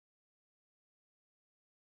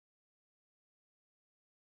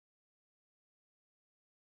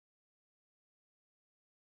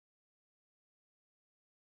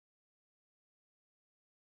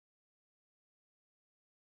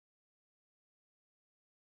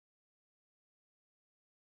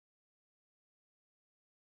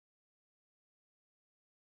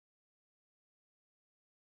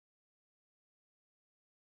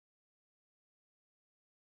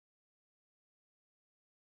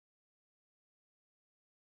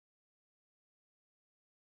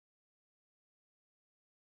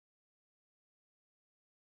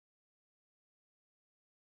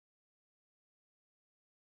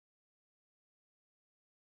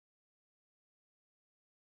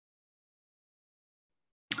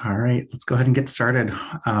All right, let's go ahead and get started.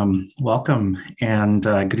 Welcome and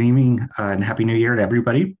good evening and Happy New Year to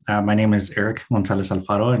everybody. My name is Eric Gonzalez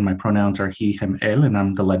Alfaro and my pronouns are he, him, él, and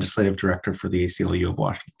I'm the Legislative Director for the ACLU of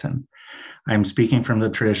Washington. I'm speaking from the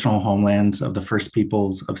traditional homelands of the First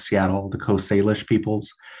Peoples of Seattle, the Coast Salish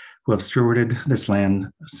peoples, who have stewarded this land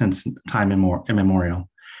since time immemorial.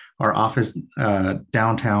 Our office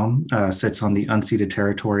downtown sits on the unceded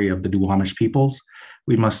territory of the Duwamish peoples.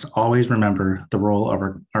 We must always remember the role of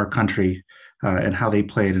our country and how they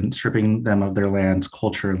played in stripping them of their lands,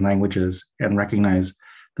 culture, and languages, and recognize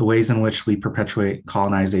the ways in which we perpetuate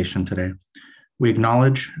colonization today. We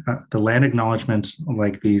acknowledge the land acknowledgements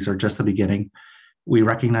like these are just the beginning. We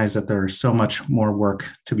recognize that there is so much more work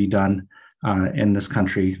to be done in this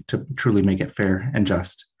country to truly make it fair and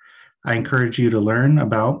just. I encourage you to learn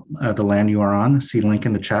about the land you are on. See the link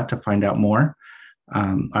in the chat to find out more.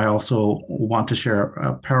 I also want to share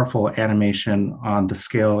a powerful animation on the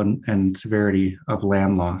scale and severity of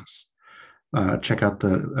land loss. Check out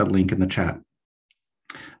the link in the chat.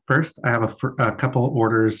 First, I have a couple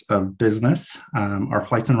orders of business. Our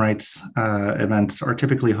Flights and Rights events are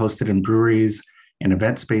typically hosted in breweries and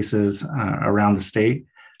event spaces around the state.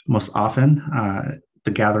 Most often,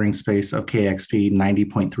 the gathering space of KEXP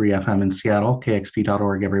 90.3 FM in Seattle,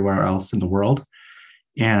 KEXP.org everywhere else in the world.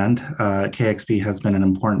 And KEXP has been an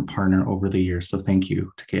important partner over the years, so thank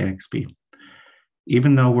you to KEXP.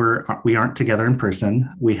 Even though we aren't together in person,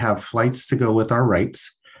 we have flights to go with our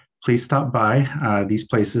rights. Please stop by these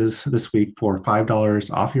places this week for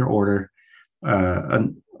 $5 off your order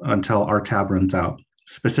until our tab runs out.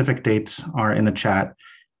 Specific dates are in the chat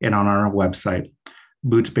and on our website.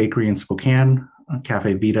 Boots Bakery in Spokane,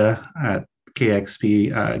 Cafe Vita at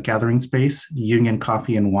KEXP Gathering Space, Union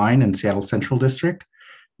Coffee and Wine in Seattle Central District,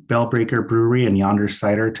 Bellbreaker Brewery and Yonder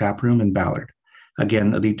Cider Tap Room in Ballard. Again,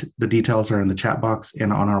 the details are in the chat box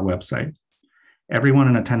and on our website. Everyone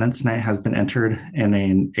in attendance tonight has been entered in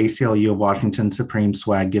an ACLU of Washington Supreme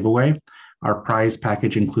Swag giveaway. Our prize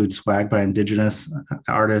package includes swag by Indigenous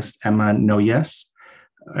artist Emma Noyes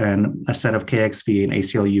and a set of KEXP and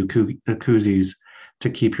ACLU koozies to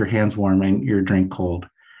keep your hands warm and your drink cold.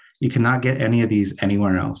 You cannot get any of these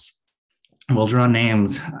anywhere else. We'll draw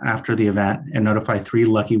names after the event and notify 3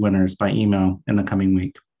 lucky winners by email in the coming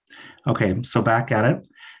week. Okay, so back at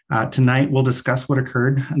it. Tonight, we'll discuss what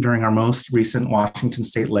occurred during our most recent Washington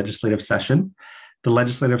State legislative session. The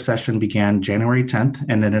legislative session began January 10th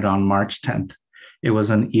and ended on March 10th. It was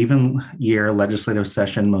an even year legislative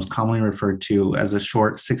session, most commonly referred to as a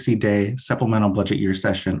short 60-day supplemental budget year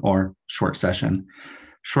session or short session.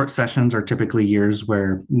 Short sessions are typically years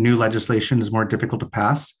where new legislation is more difficult to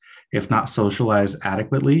pass, if not socialized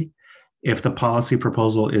adequately, if the policy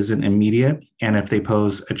proposal isn't immediate, and if they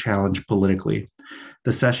pose a challenge politically.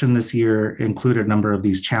 The session this year included a number of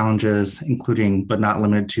these challenges, including but not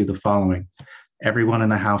limited to the following. Everyone in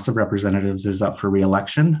the House of Representatives is up for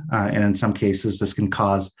re-election, and in some cases, this can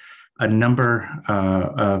cause a number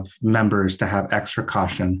of members to have extra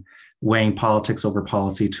caution, weighing politics over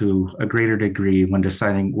policy to a greater degree when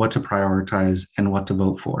deciding what to prioritize and what to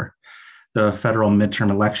vote for. The federal midterm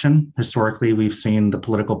election, historically, we've seen the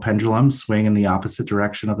political pendulum swing in the opposite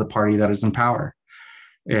direction of the party that is in power.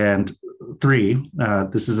 And 3,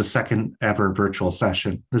 this is a second ever virtual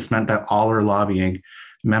session. This meant that all our lobbying,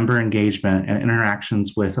 member engagement, and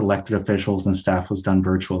interactions with elected officials and staff was done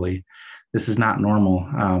virtually. This is not normal.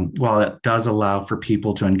 While it does allow for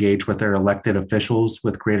people to engage with their elected officials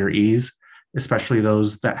with greater ease, especially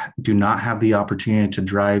those that do not have the opportunity to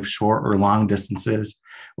drive short or long distances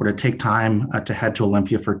or to take time to head to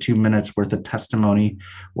Olympia for 2 minutes worth of testimony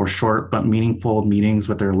or short but meaningful meetings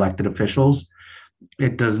with their elected officials,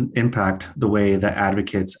 it doesn't impact the way that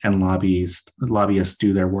advocates and lobbyists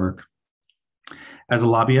do their work. As a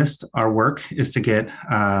lobbyist, our work is to get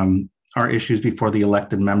our issues before the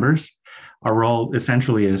elected members. Our role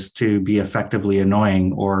essentially is to be effectively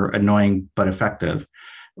annoying or annoying but effective.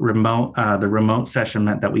 The remote session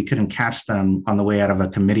meant that we couldn't catch them on the way out of a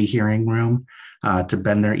committee hearing room to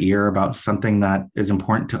bend their ear about something that is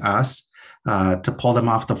important to us, to pull them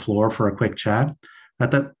off the floor for a quick chat.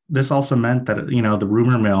 That this also meant that, the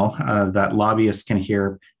rumor mill that lobbyists can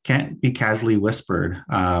hear can't be casually whispered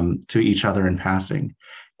to each other in passing.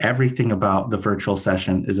 Everything about the virtual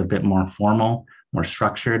session is a bit more formal, more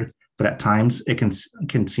structured, but at times it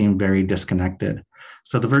can seem very disconnected.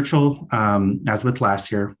 So the virtual, as with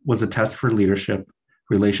last year, was a test for leadership,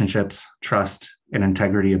 relationships, trust, and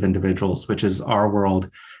integrity of individuals, which is our world,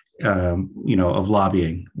 of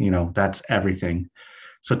lobbying. That's everything.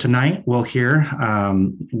 So tonight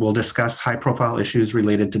we'll discuss high-profile issues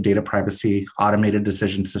related to data privacy, automated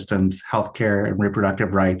decision systems, healthcare and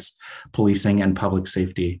reproductive rights, policing, and public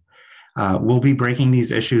safety. We'll be breaking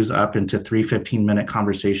these issues up into 3 15-minute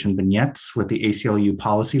conversation vignettes with the ACLU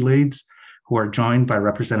policy leads, who are joined by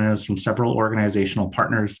representatives from several organizational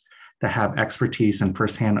partners that have expertise and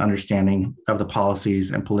firsthand understanding of the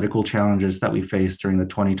policies and political challenges that we face during the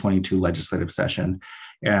 2022 legislative session.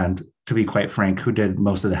 And to be quite frank, who did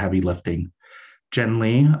most of the heavy lifting. Jen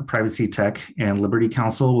Lee, Privacy Tech and Liberty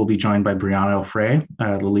Counsel, will be joined by Brianna Alfrey,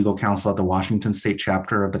 the legal counsel at the Washington State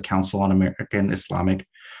chapter of the Council on Islamic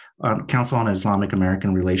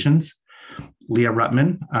American Relations. Leah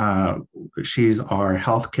Ruttman, she's our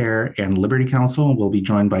Healthcare and Liberty Counsel, will be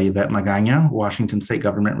joined by Yvette Magaña, Washington State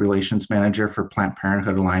Government Relations Manager for Planned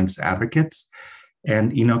Parenthood Alliance Advocates.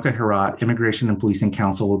 And Inoka Herat, Immigration and Policing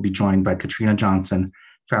Counsel, will be joined by Katrina Johnson,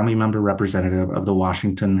 family member representative of the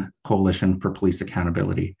Washington Coalition for Police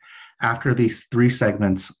Accountability. After these 3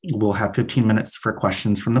 segments, we'll have 15 minutes for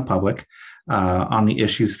questions from the public on the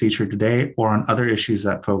issues featured today or on other issues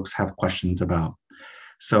that folks have questions about.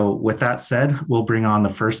 So with that said, we'll bring on the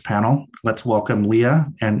first panel. Let's welcome Leah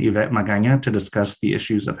and Yvette Magaña to discuss the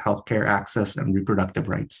issues of healthcare access and reproductive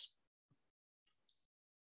rights.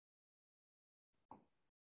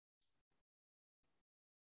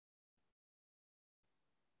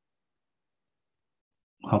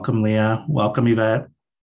 Welcome, Leah. Welcome, Yvette.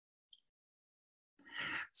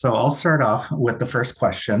 So I'll start off with the first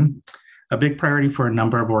question. A big priority for a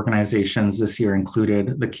number of organizations this year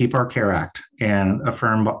included the Keep Our Care Act and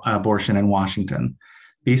Affirm Abortion in Washington.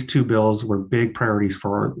 These 2 bills were big priorities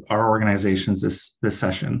for our organizations this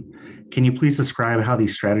session. Can you please describe how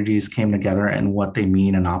these strategies came together and what they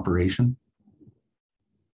mean in operation?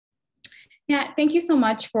 Yeah, thank you so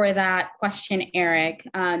much for that question, Eric.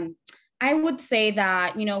 I would say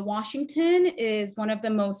that, Washington is one of the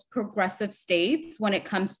most progressive states when it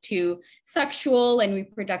comes to sexual and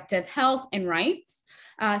reproductive health and rights.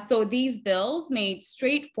 So these bills made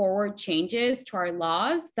straightforward changes to our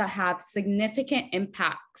laws that have significant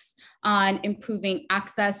impacts on improving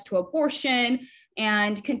access to abortion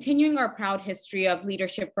and continuing our proud history of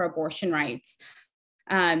leadership for abortion rights.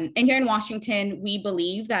 And here in Washington, we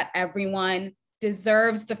believe that everyone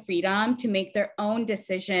deserves the freedom to make their own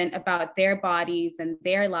decision about their bodies and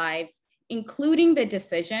their lives, including the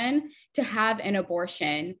decision to have an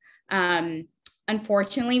abortion.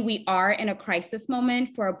 Unfortunately, we are in a crisis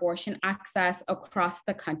moment for abortion access across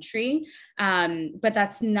the country, but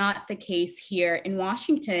that's not the case here in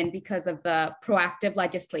Washington because of the proactive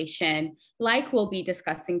legislation like we'll be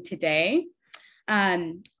discussing today.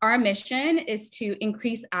 Our mission is to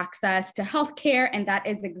increase access to healthcare, and that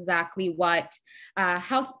is exactly what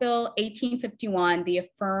House Bill 1851, the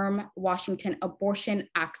Affirm Washington Abortion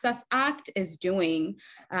Access Act, is doing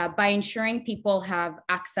by ensuring people have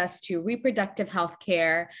access to reproductive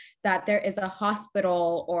healthcare, that there is a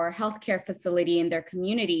hospital or healthcare facility in their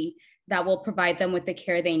community that will provide them with the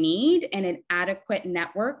care they need and an adequate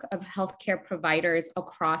network of healthcare providers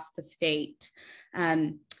across the state.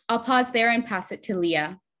 I'll pause there and pass it to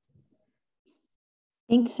Leah.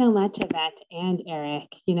 Thanks so much, Yvette and Eric.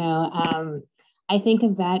 I think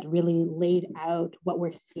Yvette really laid out what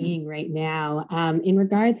we're seeing right now. In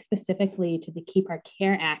regards specifically to the Keep Our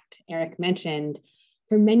Care Act Eric mentioned,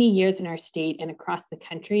 for many years in our state and across the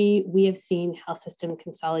country, we have seen health system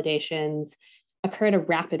consolidations occur at a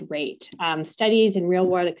rapid rate. Studies and real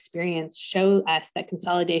world experience show us that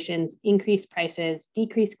consolidations increase prices,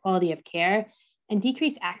 decrease quality of care, and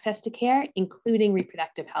decrease access to care, including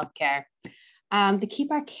reproductive health care. The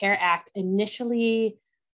Keep Our Care Act initially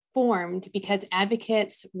formed because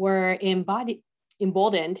advocates were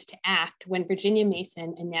emboldened to act when Virginia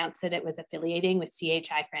Mason announced that it was affiliating with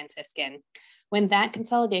CHI Franciscan. When that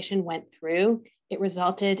consolidation went through, it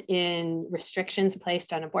resulted in restrictions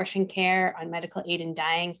placed on abortion care, on medical aid in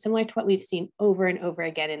dying, similar to what we've seen over and over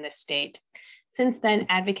again in this state. Since then,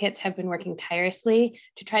 advocates have been working tirelessly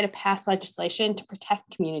to try to pass legislation to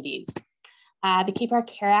protect communities. The Keep Our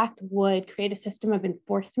Care Act would create a system of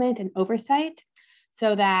enforcement and oversight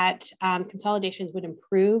so that consolidations would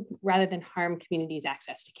improve rather than harm communities'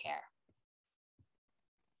 access to care.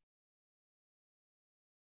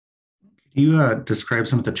 Can you describe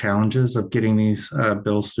some of the challenges of getting these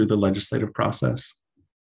bills through the legislative process?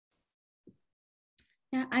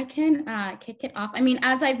 Yeah, I can kick it off. I mean,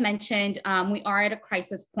 as I've mentioned, we are at a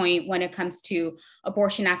crisis point when it comes to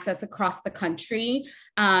abortion access across the country.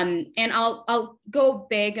 And I'll go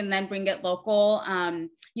big and then bring it local.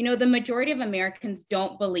 You know, the majority of Americans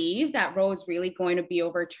don't believe that Roe is really going to be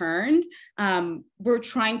overturned. We're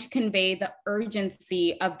trying to convey the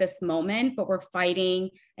urgency of this moment, but we're fighting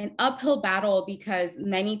an uphill battle because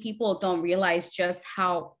many people don't realize just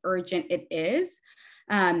how urgent it is.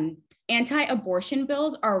 Anti-abortion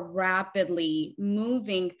bills are rapidly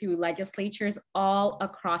moving through legislatures all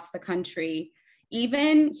across the country.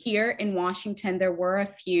 Even here in Washington, there were a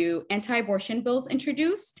few anti-abortion bills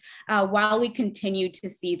introduced while we continue to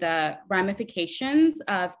see the ramifications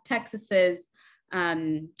of Texas's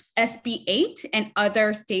SB 8 and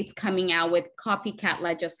other states coming out with copycat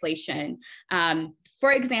legislation.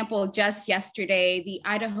 For example, just yesterday, the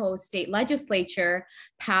Idaho State Legislature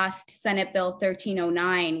passed Senate Bill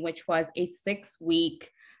 1309, which was a 6-week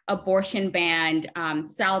abortion ban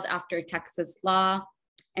styled after Texas law.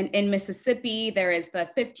 And in Mississippi, there is the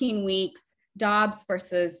 15 weeks Dobbs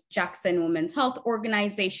versus Jackson Women's Health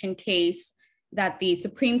Organization case that the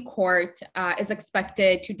Supreme Court is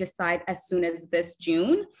expected to decide as soon as this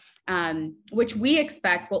June, which we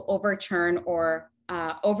expect will overturn or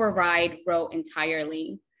override Roe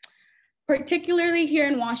entirely. Particularly here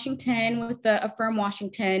in Washington with the Affirm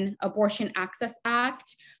Washington Abortion Access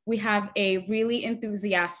Act, we have a really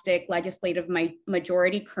enthusiastic legislative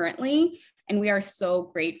majority currently, and we are so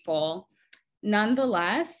grateful.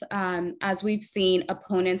 Nonetheless, as we've seen,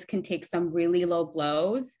 opponents can take some really low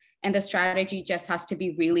blows, and the strategy just has to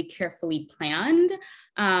be really carefully planned.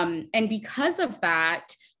 And because of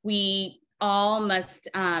that, we all must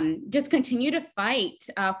just continue to fight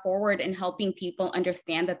forward in helping people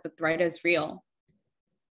understand that the threat is real.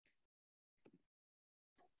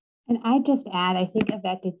 And I just add, I think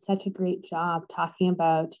Yvette did such a great job talking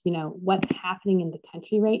about, you know, what's happening in the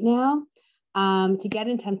country right now. To get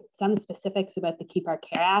into some specifics about the Keep Our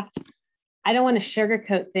Care Act, I don't want to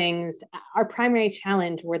sugarcoat things. Our primary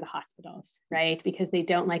challenge were the hospitals, right? Because they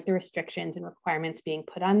don't like the restrictions and requirements being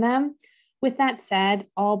put on them. With that said,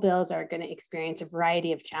 all bills are going to experience a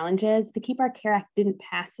variety of challenges. The Keep Our Care Act didn't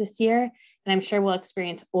pass this year, and I'm sure we'll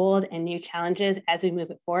experience old and new challenges as we move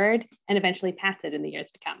it forward and eventually pass it in the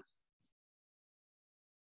years to come.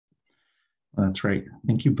 That's right.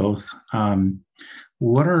 Thank you both.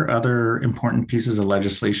 What are other important pieces of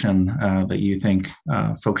legislation that you think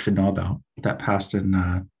folks should know about that passed in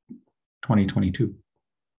 2022?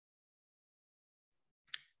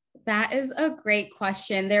 That is a great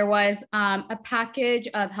question. There was a package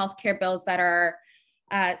of healthcare bills that our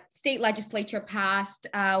state legislature passed.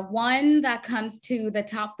 One that comes to the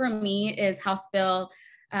top for me is House Bill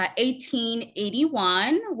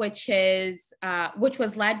 1881, which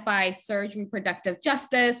was led by Surge Reproductive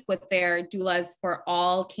Justice with their Doulas for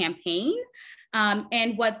All campaign.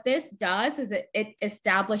 And what this does is it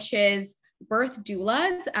establishes birth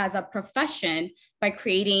doulas as a profession by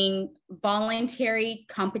creating voluntary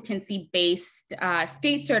competency-based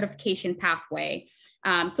state certification pathway.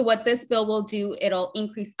 So what this bill will do, it'll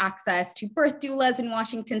increase access to birth doulas in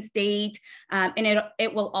Washington state, and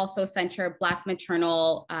it will also center Black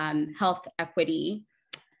maternal health equity.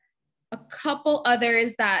 A couple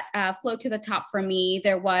others that float to the top for me,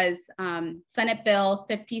 there was Senate Bill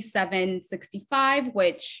 5765,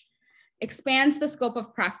 which expands the scope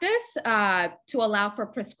of practice to allow for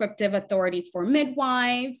prescriptive authority for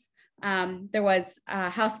midwives. There was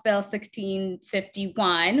House Bill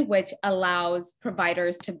 1651, which allows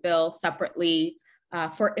providers to bill separately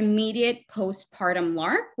for immediate postpartum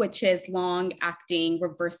LARC, which is long-acting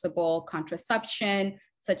reversible contraception,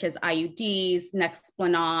 such as IUDs,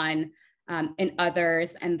 Nexplanon, and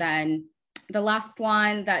others. And then the last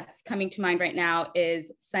one that's coming to mind right now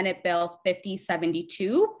is Senate Bill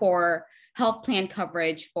 5072 for health plan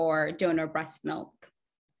coverage for donor breast milk.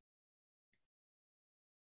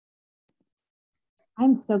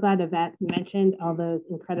 I'm so glad Yvette mentioned all those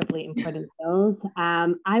incredibly important bills.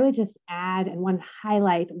 I would just add and want to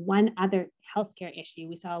highlight one other healthcare issue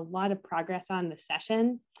we saw a lot of progress on this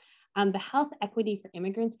session. The Health Equity for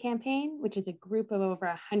Immigrants campaign, which is a group of over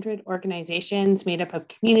 100 organizations made up of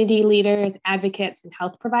community leaders, advocates, and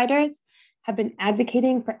health providers, have been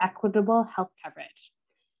advocating for equitable health coverage.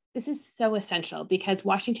 This is so essential because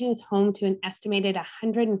Washington is home to an estimated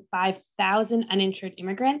 105,000 uninsured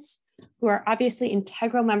immigrants who are obviously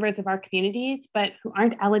integral members of our communities, but who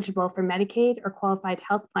aren't eligible for Medicaid or qualified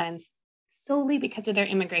health plans solely because of their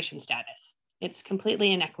immigration status. It's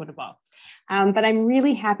completely inequitable. But I'm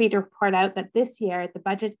really happy to report out that this year, the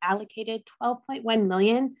budget allocated $12.1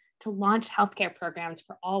 million to launch healthcare programs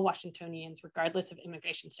for all Washingtonians, regardless of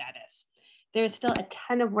immigration status. There is still a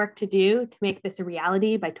ton of work to do to make this a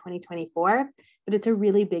reality by 2024, but it's a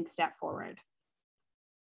really big step forward.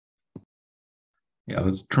 Yeah,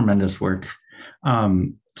 that's tremendous work.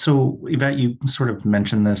 So Yvette, you sort of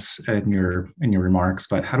mentioned this in your remarks,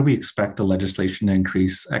 but how do we expect the legislation to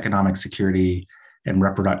increase economic security and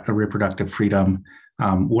reproductive freedom?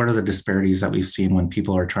 What are the disparities that we've seen when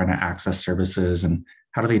people are trying to access services, and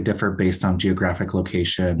how do they differ based on geographic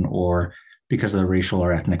location or because of the racial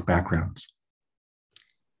or ethnic backgrounds?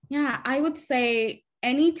 Yeah, I would say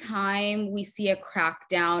anytime we see a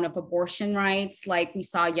crackdown of abortion rights, like we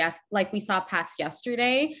saw passed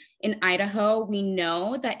yesterday in Idaho, we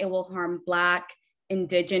know that it will harm Black,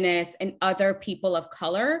 Indigenous, and other people of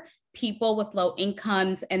color, people with low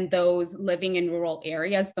incomes, and those living in rural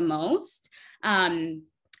areas the most.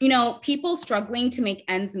 People struggling to make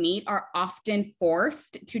ends meet are often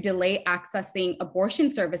forced to delay accessing abortion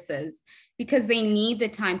services because they need the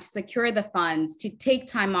time to secure the funds, to take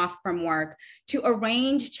time off from work, to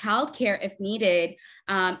arrange childcare if needed,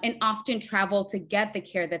 and often travel to get the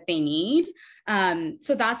care that they need.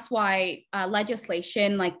 So that's why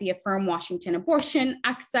legislation like the Affirm Washington Abortion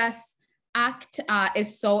Access Act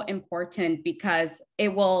is so important, because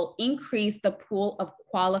it will increase the pool of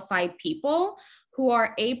qualified people who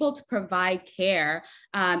are able to provide care.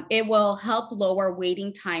 It will help lower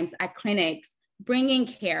waiting times at clinics, bringing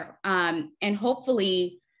care, and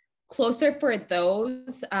hopefully closer for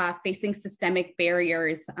those facing systemic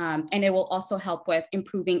barriers. And it will also help with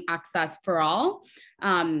improving access for all.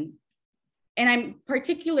 And I'm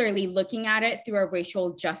particularly looking at it through a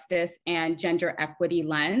racial justice and gender equity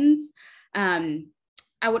lens.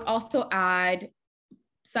 I would also add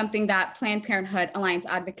something that Planned Parenthood Alliance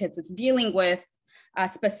Advocates is dealing with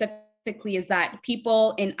specifically, is that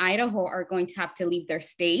people in Idaho are going to have to leave their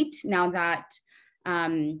state now that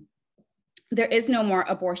there is no more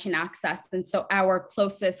abortion access. And so our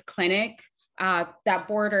closest clinic that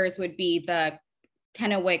borders would be the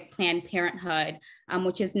Kennewick Planned Parenthood,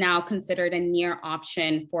 which is now considered a near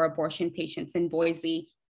option for abortion patients in Boise,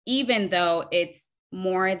 even though it's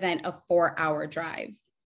more than a 4-hour drive.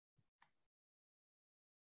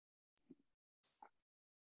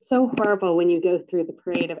 So horrible when you go through the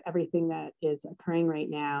parade of everything that is occurring right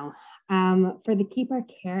now. For the Keep Our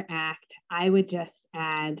Care Act, I would just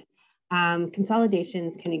add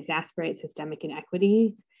consolidations can exacerbate systemic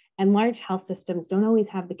inequities, and large health systems don't always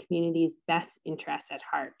have the community's best interests at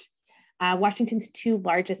heart. Washington's 2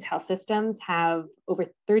 largest health systems have over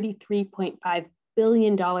 $33.5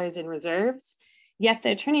 billion in reserves, yet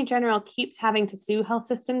the Attorney General keeps having to sue health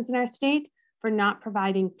systems in our state for not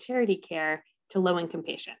providing charity care to low-income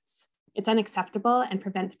patients. It's unacceptable and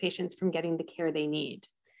prevents patients from getting the care they need.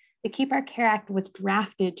 The Keep Our Care Act was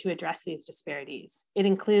drafted to address these disparities. It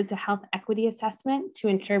includes a health equity assessment to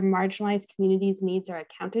ensure marginalized communities' needs are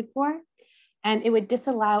accounted for, and it would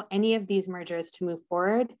disallow any of these mergers to move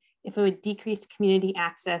forward if it would decrease community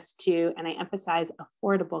access to, and I emphasize,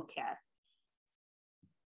 affordable care.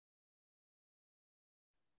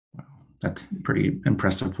 That's pretty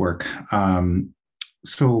impressive work.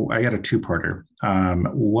 So I got a 2-parter. Are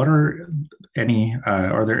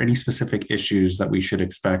there any specific issues that we should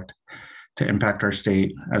expect to impact our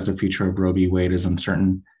state as the future of Roe v. Wade is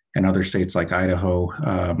uncertain, and other states like Idaho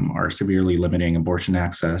are severely limiting abortion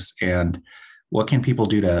access? And what can people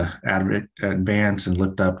do to advance and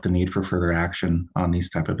lift up the need for further action on these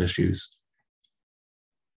type of issues?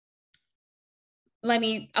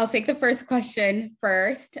 I'll take the first question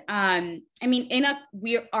first.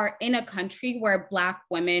 We are in a country where Black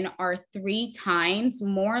women are 3 times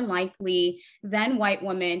more likely than white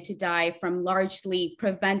women to die from largely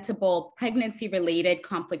preventable pregnancy-related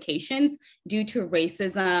complications due to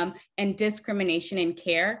racism and discrimination in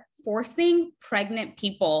care, forcing pregnant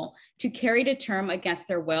people to carry to term against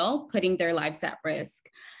their will, putting their lives at risk.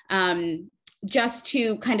 Just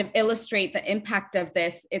to kind of illustrate the impact of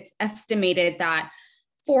this, it's estimated that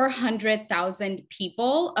 400,000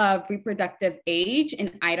 people of reproductive age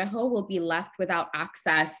in Idaho will be left without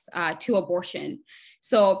access to abortion.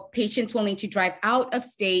 So patients will need to drive out of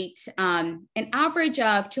state, an average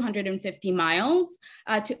of 250 miles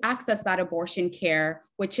to access that abortion care,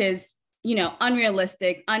 which is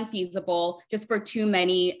unrealistic, unfeasible, just for too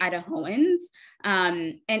many Idahoans.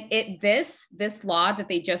 And this law that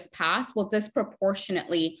they just passed will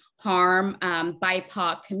disproportionately harm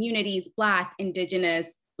BIPOC communities, Black,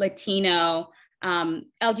 Indigenous, Latino,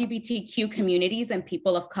 LGBTQ communities, and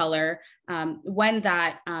people of color when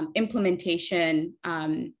that implementation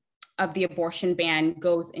of the abortion ban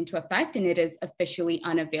goes into effect and it is officially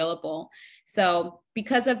unavailable. So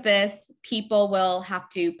because of this, people will have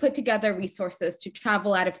to put together resources to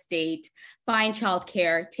travel out of state, find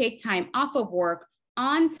childcare, take time off of work,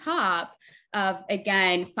 on top of,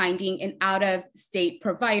 again, finding an out-of-state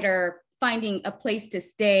provider, finding a place to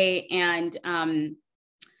stay, and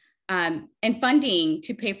funding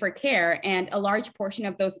to pay for care. And a large portion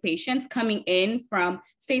of those patients coming in from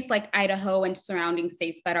states like Idaho and surrounding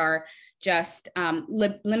states that are just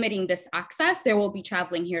limiting this access, they will be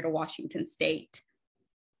traveling here to Washington State.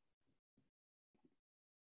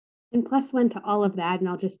 And plus one to all of that, and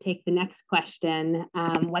I'll just take the next question.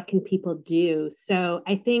 What can people do? So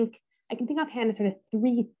I can think offhand of sort of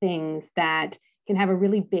three things that can have a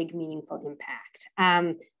really big, meaningful impact.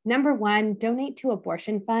 Number one, donate to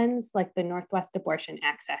abortion funds like the Northwest Abortion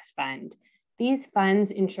Access Fund. These funds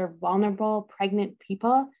ensure vulnerable pregnant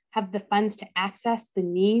people have the funds to access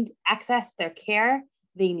their care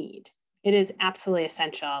they need. It is absolutely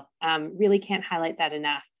essential. Really can't highlight that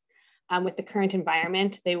enough. With the current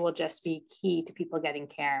environment, they will just be key to people getting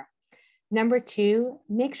care. Number two,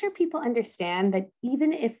 make sure people understand that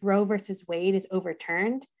even if Roe versus Wade is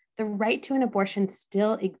overturned, the right to an abortion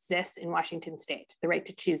still exists in Washington State, the right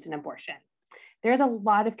to choose an abortion. There's a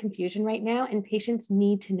lot of confusion right now, and patients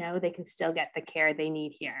need to know they can still get the care they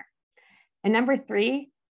need here. And number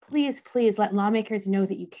three, please, please let lawmakers know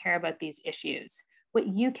that you care about these issues. What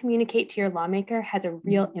you communicate to your lawmaker has a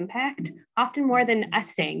real impact, often more than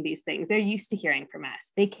us saying these things. They're used to hearing from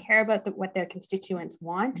us. They care about what their constituents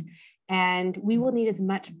want, and we will need as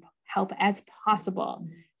much help as possible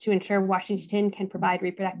to ensure Washington can provide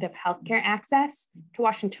reproductive health care access to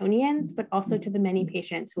Washingtonians, but also to the many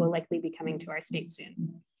patients who will likely be coming to our state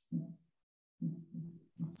soon.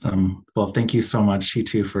 Well, thank you so much,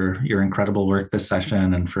 Shitu, for your incredible work this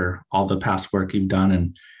session and for all the past work you've done.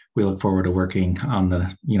 And we look forward to working on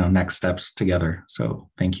the next steps together. So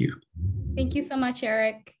thank you. Thank you so much,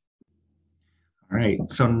 Eric. All right,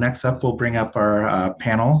 so next up, we'll bring up our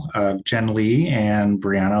panel of Jen Lee and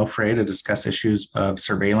Brianna O'Fray to discuss issues of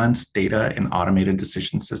surveillance, data, and automated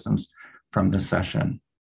decision systems from this session.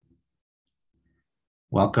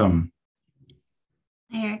 Welcome.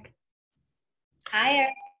 Hi, Eric. Hi, Eric.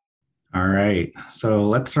 All right, so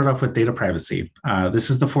let's start off with data privacy. This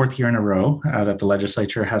is the fourth year in a row that the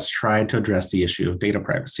legislature has tried to address the issue of data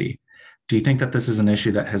privacy. Do you think that this is an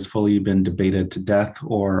issue that has fully been debated to death,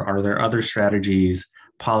 or are there other strategies,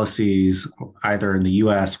 policies, either in the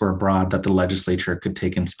US or abroad, that the legislature could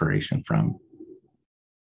take inspiration from?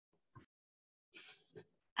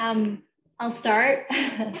 I'll start.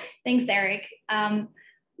 Thanks, Eric.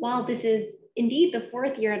 While this is indeed the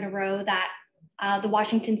fourth year in a row that the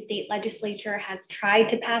Washington State Legislature has tried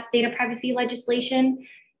to pass data privacy legislation,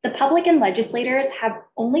 the public and legislators have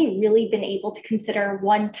only really been able to consider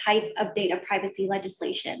one type of data privacy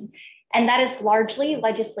legislation, and that is largely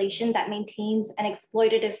legislation that maintains an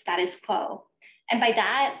exploitative status quo. And by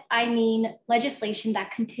that, I mean legislation that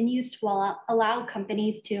continues to allow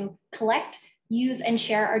companies to collect, use, and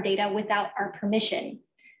share our data without our permission.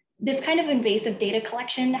 This kind of invasive data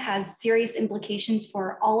collection has serious implications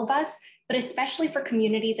for all of us, but especially for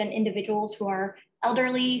communities and individuals who are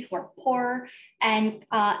elderly, who are poor, and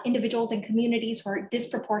individuals and communities who are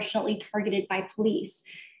disproportionately targeted by police.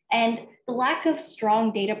 And the lack of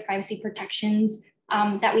strong data privacy protections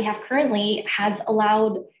that we have currently has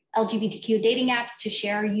allowed LGBTQ dating apps to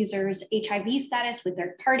share users' HIV status with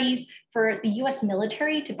third parties, for the US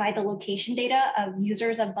military to buy the location data of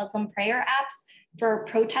users of Muslim prayer apps, for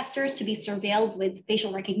protesters to be surveilled with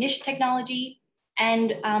facial recognition technology,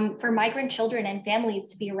 and for migrant children and families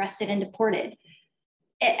to be arrested and deported.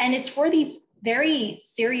 And it's for these very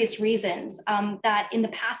serious reasons that in the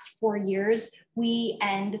past 4 years, we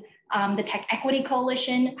and the Tech Equity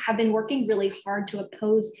Coalition have been working really hard to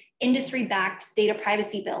oppose industry-backed data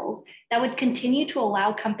privacy bills that would continue to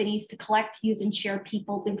allow companies to collect, use, and share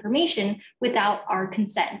people's information without our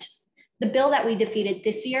consent. The bill that we defeated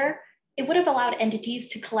this year, it would have allowed entities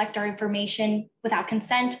to collect our information without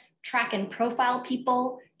consent, track and profile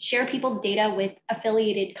people, share people's data with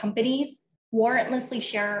affiliated companies, warrantlessly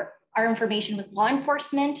share our information with law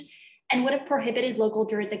enforcement, and would have prohibited local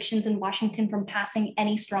jurisdictions in Washington from passing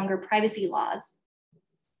any stronger privacy laws.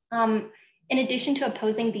 In addition to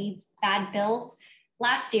opposing these bad bills,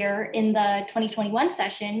 last year in the 2021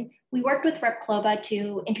 session, we worked with Rep. Kloba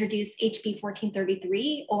to introduce HB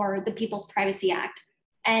 1433, or the People's Privacy Act.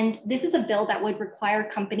 And this is a bill that would require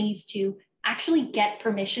companies to actually get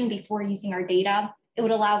permission before using our data. It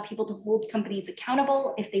would allow people to hold companies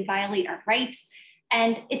accountable if they violate our rights.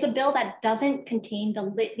 And it's a bill that doesn't contain the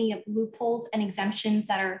litany of loopholes and exemptions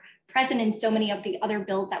that are present in so many of the other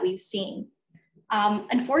bills that we've seen.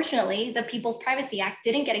 Unfortunately, the People's Privacy Act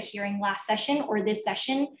didn't get a hearing last session or this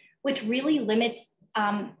session, which really limits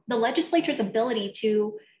the legislature's ability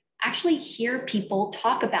to actually hear people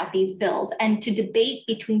talk about these bills and to debate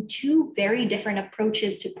between two very different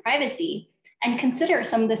approaches to privacy and consider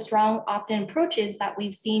some of the strong opt-in approaches that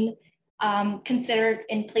we've seen considered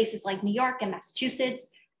in places like New York and Massachusetts,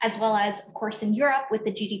 as well as, of course, in Europe with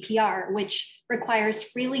the GDPR, which requires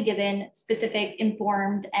freely given, specific,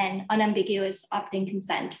 informed, and unambiguous opt-in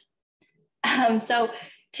consent. So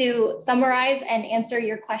to summarize and answer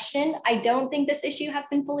your question, I don't think this issue has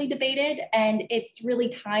been fully debated, and it's really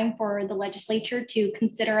time for the legislature to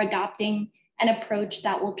consider adopting an approach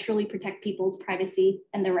that will truly protect people's privacy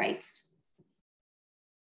and their rights.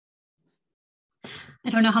 I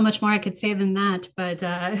don't know how much more I could say than that, but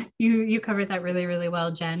you covered that really, really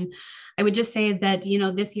well, Jen. I would just say that,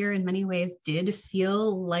 this year in many ways did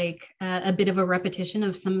feel like a bit of a repetition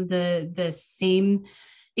of some of the same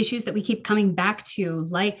issues that we keep coming back to,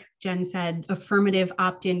 like Jen said, affirmative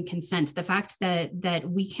opt-in consent. The fact that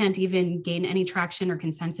we can't even gain any traction or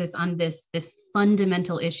consensus on this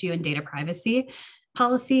fundamental issue in data privacy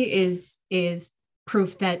policy is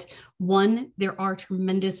proof that, one, there are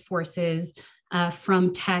tremendous forces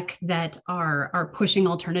from tech that are pushing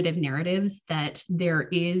alternative narratives, that there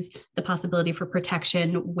is the possibility for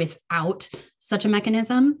protection without such a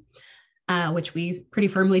mechanism, which we pretty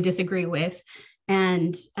firmly disagree with.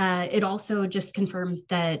 And it also just confirms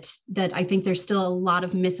that I think there's still a lot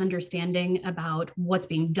of misunderstanding about what's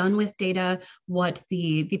being done with data, what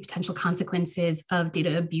the potential consequences of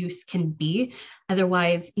data abuse can be.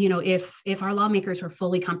 Otherwise, if our lawmakers were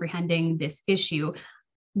fully comprehending this issue,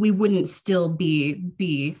 we wouldn't still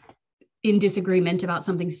be in disagreement about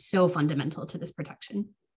something so fundamental to this protection.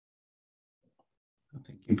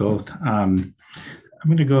 Thank you both. I'm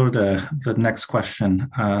going to go to the next question.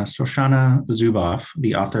 Shoshana Zuboff,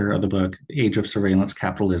 the author of the book, Age of Surveillance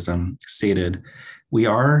Capitalism, stated, "We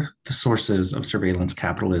are the sources of surveillance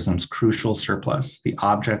capitalism's crucial surplus, the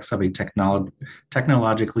objects of a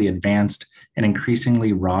technologically advanced and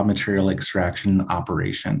increasingly raw material extraction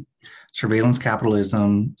operation. Surveillance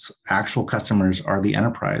capitalism's actual customers are the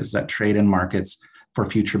enterprise that trade in markets for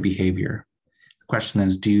future behavior." The question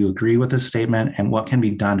is, do you agree with this statement, and what can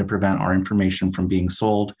be done to prevent our information from being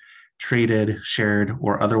sold, traded, shared,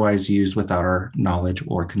 or otherwise used without our knowledge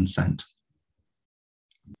or consent?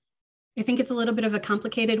 I think it's a little bit of a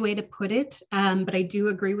complicated way to put it, but I do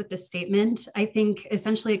agree with this statement. I think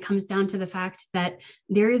essentially it comes down to the fact that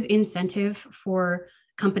there is incentive for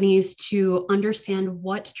companies to understand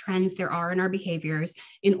what trends there are in our behaviors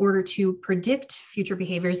in order to predict future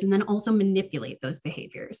behaviors and then also manipulate those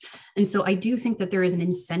behaviors. And so I do think that there is an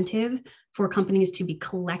incentive for companies to be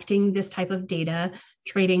collecting this type of data,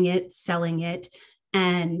 trading it, selling it.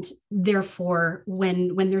 And therefore,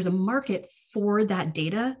 when there's a market for that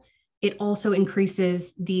data, it also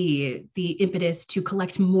increases the impetus to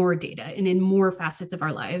collect more data and in more facets of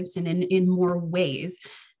our lives and in more ways,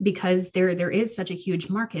 because there is such a huge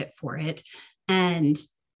market for it. And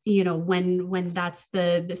when that's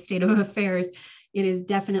the state of affairs, it is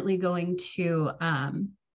definitely going to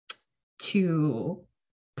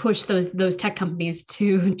push those tech companies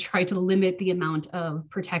to try to limit the amount of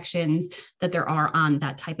protections that there are on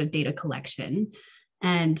that type of data collection.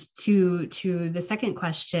 And to the second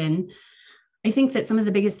question, I think that some of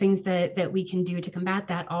the biggest things that we can do to combat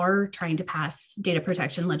that are trying to pass data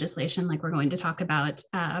protection legislation, like we're going to talk about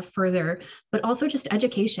further, but also just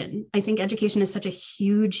education. I think education is such a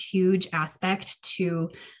huge, huge aspect to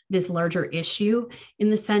this larger issue, in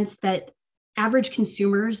the sense that average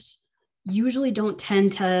consumers usually don't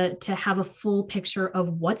tend to have a full picture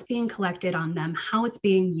of what's being collected on them, how it's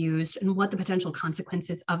being used, and what the potential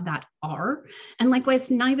consequences of that are. And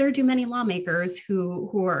likewise, neither do many lawmakers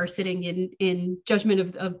who are sitting in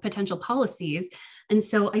judgment of potential policies. And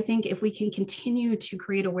so I think if we can continue to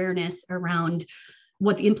create awareness around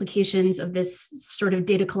what the implications of this sort of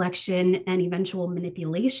data collection and eventual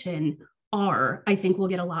manipulation are, I think we'll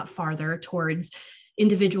get a lot farther towards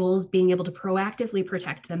individuals being able to proactively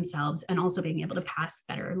protect themselves and also being able to pass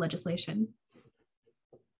better legislation.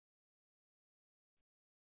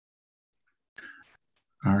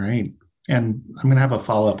 All right. And I'm going to have a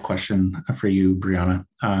follow-up question for you, Brianna.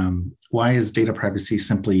 Why is data privacy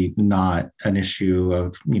simply not an issue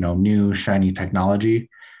of, new shiny technology,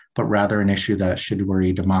 but rather an issue that should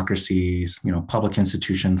worry democracies, public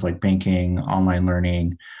institutions like banking, online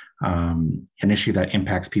learning, an issue that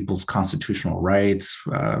impacts people's constitutional rights,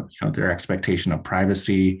 their expectation of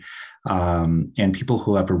privacy, and people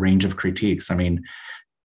who have a range of critiques? I mean,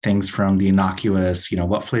 things from the innocuous,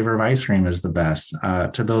 what flavor of ice cream is the best,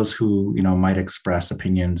 to those who, might express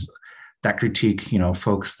opinions that critique,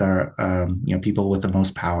 folks that are, people with the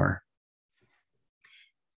most power.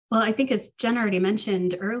 Well, I think as Jen already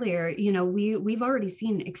mentioned earlier, we've already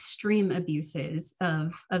seen extreme abuses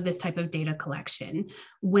of this type of data collection.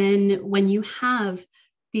 When you have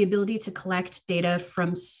the ability to collect data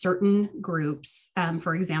from certain groups,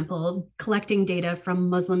 for example, collecting data from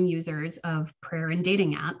Muslim users of prayer and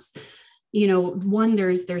dating apps, one,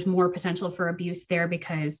 there's more potential for abuse there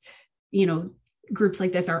because, groups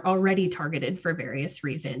like this are already targeted for various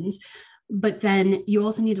reasons. But then you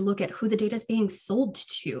also need to look at who the data is being sold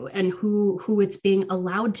to and who it's being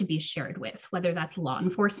allowed to be shared with, whether that's law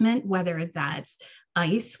enforcement, whether that's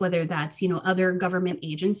ICE, whether that's, other government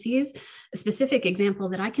agencies. A specific example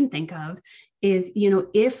that I can think of is,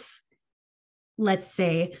 if, let's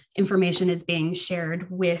say, information is being shared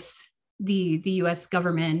with the US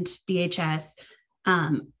government, DHS,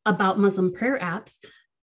 about Muslim prayer apps,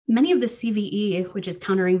 many of the CVE, which is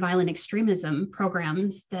countering violent extremism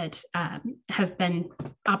programs that have been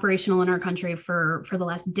operational in our country for the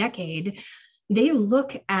last decade, they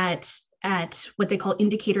look at what they call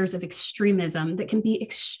indicators of extremism that can be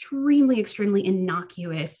extremely, extremely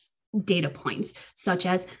innocuous data points, such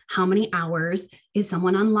as how many hours is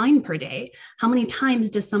someone online per day? How many times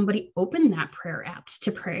does somebody open that prayer app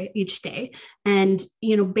to pray each day? And,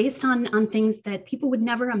 based on things that people would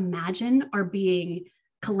never imagine are being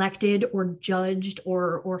collected or judged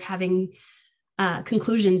or having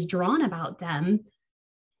conclusions drawn about them,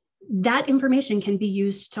 that information can be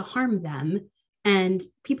used to harm them. And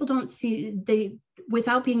people don't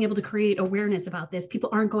without being able to create awareness about this, people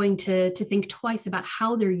aren't going to think twice about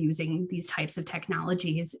how they're using these types of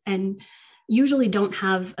technologies and usually don't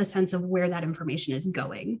have a sense of where that information is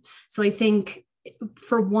going. So I think,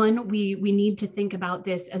 for one, we need to think about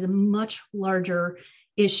this as a much larger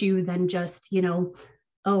issue than just,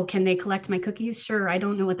 oh, can they collect my cookies? Sure, I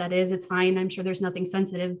don't know what that is. It's fine. I'm sure there's nothing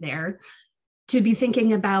sensitive there. To be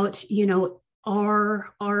thinking about,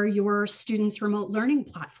 are your students' remote learning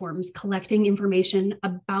platforms collecting information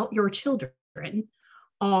about your children?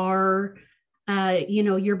 Are,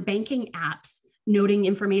 your banking apps noting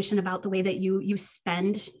information about the way that you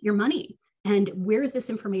spend your money? And where is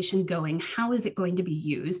this information going? How is it going to be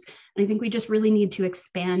used? And I think we just really need to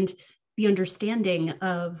expand the understanding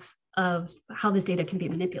of how this data can be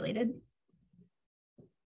manipulated.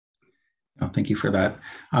 Oh, thank you for that.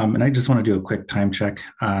 And I just want to do a quick time check.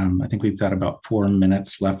 I think we've got about 4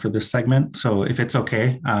 minutes left for this segment. So if it's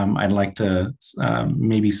okay, I'd like to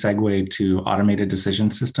maybe segue to automated decision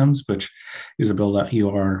systems, which is a bill that you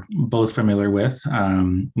are both familiar with.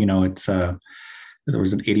 There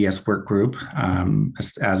was an ADS work group,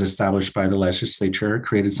 as established by the legislature,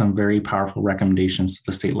 created some very powerful recommendations to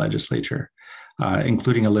the state legislature,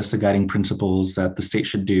 including a list of guiding principles that the state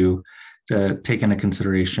should do to take into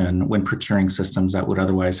consideration when procuring systems that would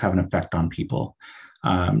otherwise have an effect on people.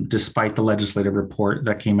 Despite the legislative report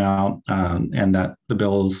that came out and that the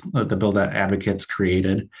bill that advocates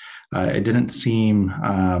created, it didn't seem,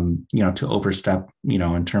 to overstep,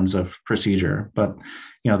 in terms of procedure. But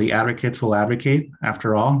the advocates will advocate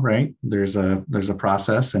after all, right? There's a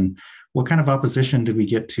process. And what kind of opposition did we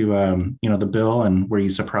get to, the bill, and were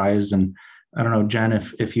you surprised? And I don't know, Jen,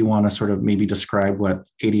 if you want to sort of maybe describe what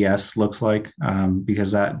ADS looks like,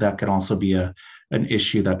 because that could also be an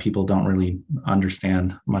issue that people don't really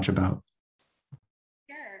understand much about.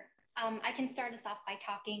 Sure. I can start us off by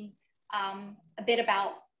talking a bit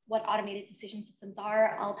about what automated decision systems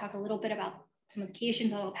are. I'll talk a little bit about some of the key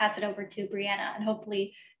issues, and I'll pass it over to Brianna, and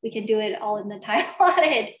hopefully we can do it all in the time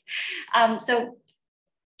allotted.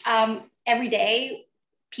 Every day,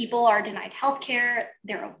 people are denied healthcare,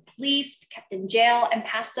 they're policed, kept in jail, and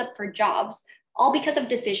passed up for jobs, all because of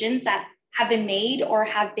decisions that have been made or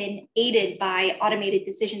have been aided by automated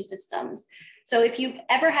decision systems. So if you've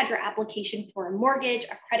ever had your application for a mortgage,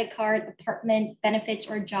 a credit card, apartment, benefits,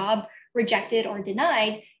 or job rejected or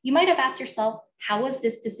denied, you might have asked yourself, how was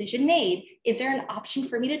this decision made? Is there an option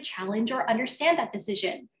for me to challenge or understand that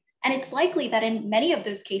decision? And it's likely that in many of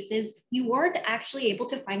those cases, you weren't actually able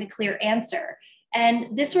to find a clear answer.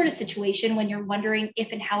 And this sort of situation, when you're wondering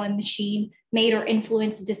if and how a machine made or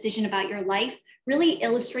influenced a decision about your life, really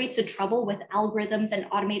illustrates the trouble with algorithms and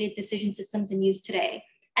automated decision systems in use today.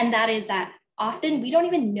 And that is that often we don't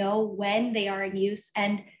even know when they are in use.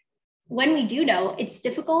 And when we do know, it's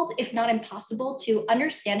difficult, if not impossible, to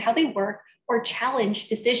understand how they work or challenge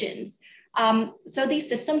decisions. So these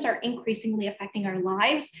systems are increasingly affecting our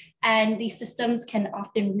lives, and these systems can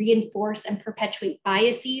often reinforce and perpetuate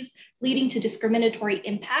biases, leading to discriminatory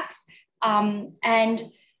impacts.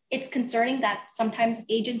 And it's concerning that sometimes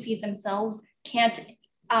agencies themselves can't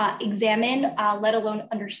examine, let alone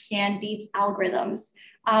understand these algorithms.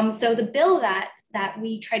 So the bill that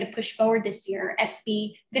we try to push forward this year,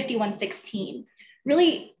 SB 5116,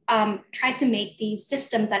 really tries to make these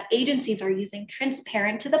systems that agencies are using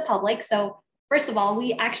transparent to the public. So first of all,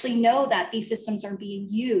 we actually know that these systems are being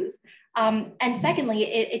used. And secondly,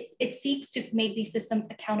 it seeks to make these systems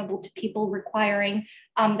accountable to people, requiring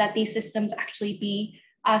that these systems actually be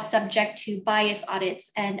subject to bias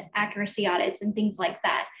audits and accuracy audits and things like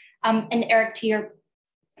that. And Eric, to your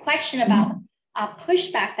question about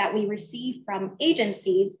pushback that we receive from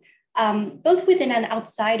agencies, both within and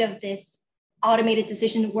outside of this automated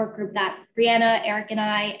decision work group that Brianna, Eric, and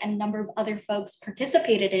I, and a number of other folks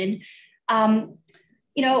participated in,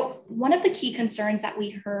 one of the key concerns that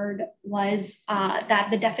we heard was that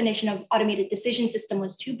the definition of automated decision system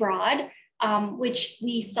was too broad, which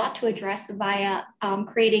we sought to address via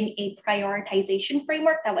creating a prioritization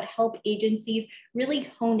framework that would help agencies really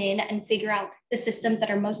hone in and figure out the systems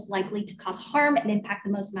that are most likely to cause harm and impact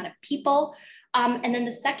the most amount of people. And then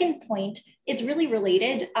the second point is really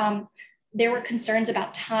related. There were concerns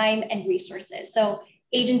about time and resources. So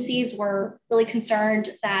agencies were really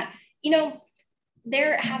concerned that,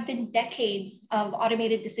 there have been decades of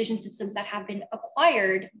automated decision systems that have been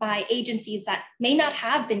acquired by agencies that may not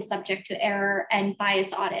have been subject to error and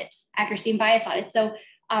bias audits, accuracy and bias audits. So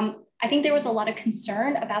I think there was a lot of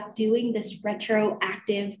concern about doing this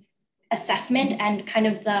retroactive assessment and kind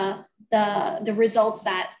of the results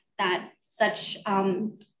that such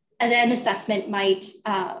an assessment might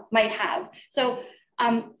have. So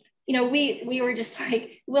we were just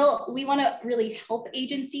like, well, we want to really help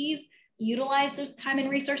agencies utilize the time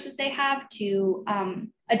and resources they have to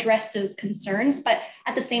address those concerns. But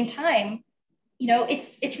at the same time,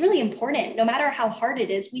 it's really important, no matter how hard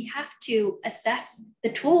it is, we have to assess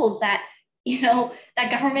the tools that,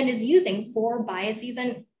 that government is using for biases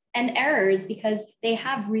and errors, because they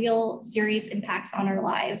have real serious impacts on our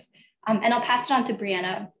lives. And I'll pass it on to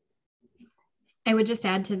Brianna. I would just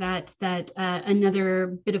add to that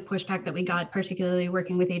another bit of pushback that we got, particularly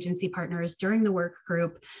working with agency partners during the work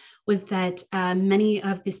group, was that many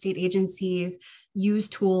of the state agencies use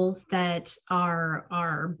tools that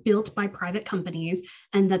are built by private companies,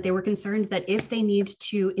 and that they were concerned that if they need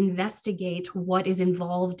to investigate what is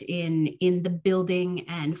involved in the building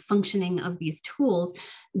and functioning of these tools,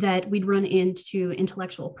 that we'd run into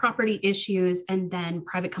intellectual property issues, and then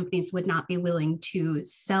private companies would not be willing to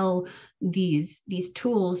sell these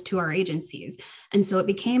tools to our agencies. And so it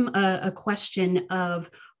became a question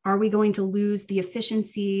of, are we going to lose the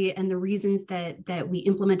efficiency and the reasons that we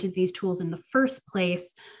implemented these tools in the first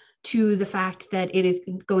place, to the fact that it is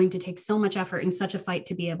going to take so much effort and such a fight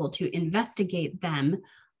to be able to investigate them,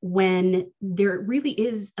 when there really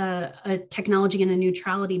is a technology and a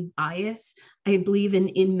neutrality bias, I believe,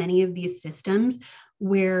 in many of these systems,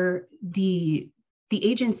 where the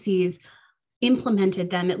agencies implemented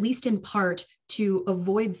them, at least in part, to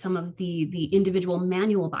avoid some of the individual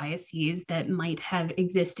manual biases that might have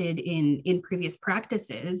existed in previous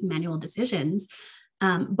practices, manual decisions.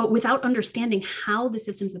 But without understanding how the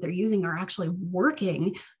systems that they're using are actually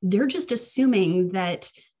working, they're just assuming that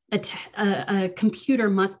a computer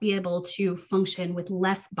must be able to function with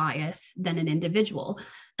less bias than an individual.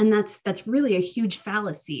 And that's really a huge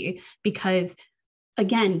fallacy, because,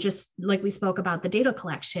 again, just like we spoke about the data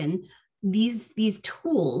collection, these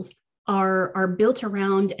tools are built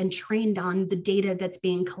around and trained on the data that's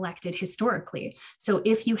being collected historically. So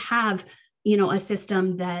if you have a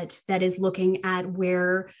system that is looking at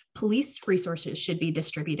where police resources should be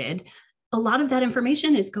distributed, a lot of that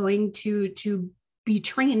information is going to be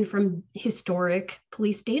trained from historic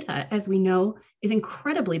police data, as we know is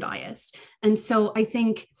incredibly biased. And so I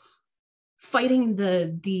think fighting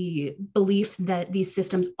the belief that these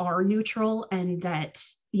systems are neutral, and that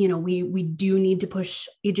we do need to push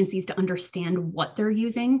agencies to understand what they're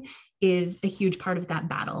using, is a huge part of that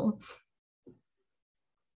battle.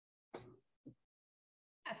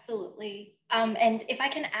 Absolutely. And if I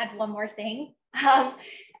can add one more thing,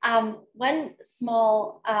 one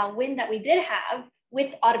small win that we did have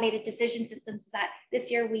with automated decision systems is that this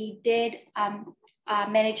year we did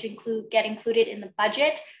manage to get included in the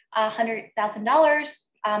budget $100,000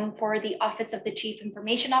 for the Office of the Chief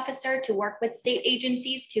Information Officer to work with state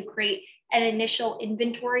agencies to create an initial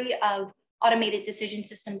inventory of automated decision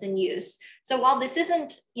systems in use. So while this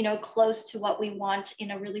isn't, close to what we want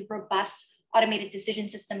in a really robust automated decision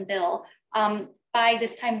system bill, by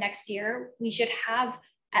this time next year, we should have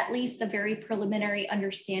at least a very preliminary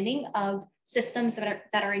understanding of systems that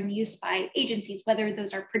are in use by agencies, whether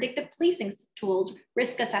those are predictive policing tools,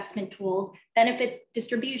 risk assessment tools, benefits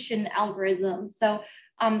distribution algorithms. So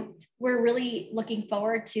we're really looking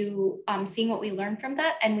forward to seeing what we learn from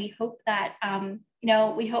that. And we hope that,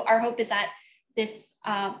 our hope is that this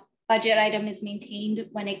budget item is maintained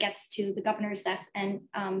when it gets to the governor's desk and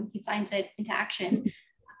he signs it into action.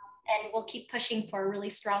 And we'll keep pushing for really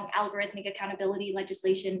strong algorithmic accountability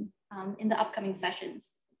legislation in the upcoming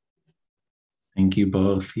sessions. Thank you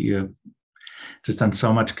both. You have just done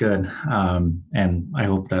so much good. And I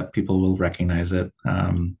hope that people will recognize it.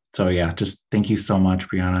 So yeah, just thank you so much,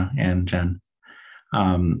 Brianna and Jen.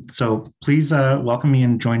 So please welcome me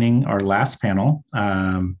in joining our last panel,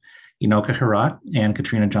 Inoka Herat and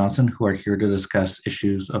Katrina Johnson, who are here to discuss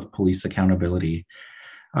issues of police accountability.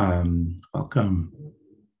 Welcome.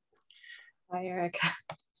 Hi, Eric.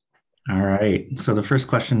 All right. So the first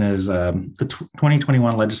question is, the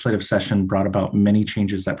 2021 legislative session brought about many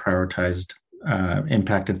changes that prioritized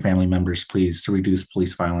impacted family members' pleas to reduce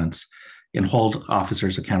police violence and hold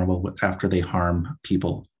officers accountable after they harm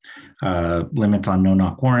people. Limits on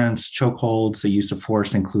no-knock warrants, chokeholds, the use of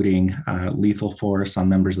force, including lethal force on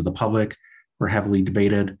members of the public, were heavily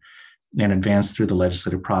debated and advanced through the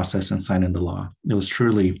legislative process and signed into law. It was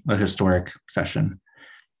truly a historic session.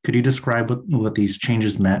 Could you describe what these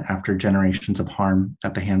changes meant after generations of harm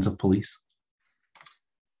at the hands of police?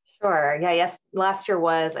 Sure. Yeah. Yes. Last year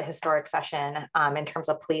was a historic session in terms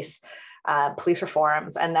of police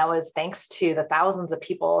reforms, and that was thanks to the thousands of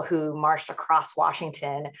people who marched across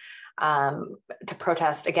Washington to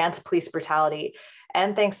protest against police brutality,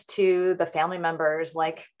 and thanks to the family members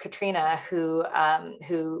like Katrina who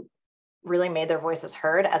really made their voices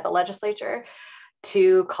heard at the legislature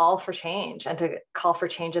to call for change and to call for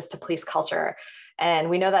changes to police culture.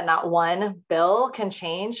 And we know that not one bill can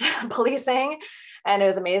change policing. And it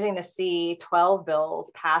was amazing to see 12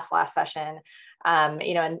 bills pass last session,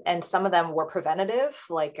 and some of them were preventative,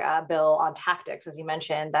 like a bill on tactics, as you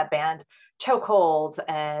mentioned, that banned chokeholds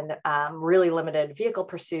and really limited vehicle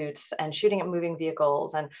pursuits and shooting at moving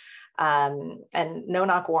vehicles and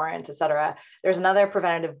no-knock warrants, et cetera. There's another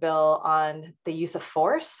preventative bill on the use of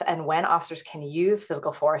force and when officers can use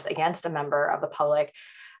physical force against a member of the public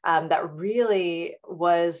that really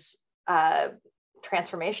was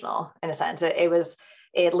transformational in a sense.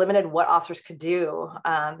 It limited what officers could do,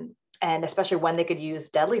 and especially when they could use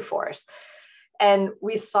deadly force. And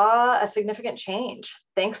we saw a significant change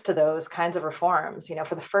thanks to those kinds of reforms.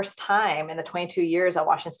 For the first time in the 22 years that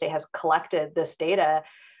Washington State has collected this data,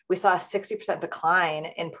 we saw a 60% decline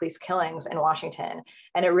in police killings in Washington.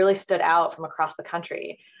 And it really stood out from across the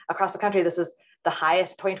country. Across the country, this was the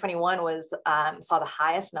highest, 2021 saw the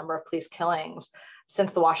highest number of police killings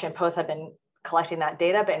since the Washington Post had been collecting that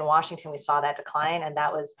data. But in Washington, we saw that decline, and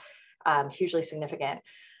that was hugely significant.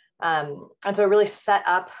 And so it really set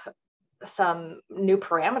up some new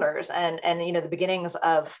parameters and the beginnings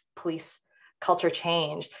of police culture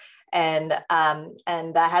change. And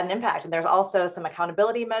that had an impact. And there's also some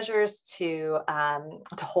accountability measures to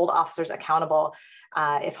hold officers accountable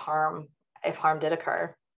if harm did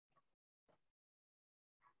occur.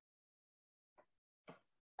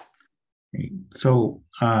 So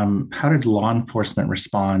how did law enforcement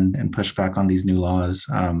respond and push back on these new laws?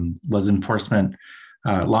 Was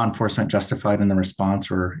law enforcement justified in the response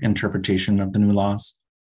or interpretation of the new laws?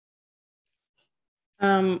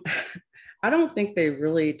 I don't think they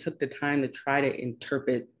really took the time to try to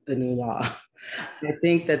interpret the new law. I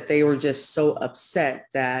think that they were just so upset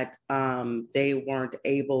that they weren't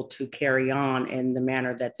able to carry on in the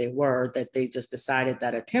manner that they were, that they just decided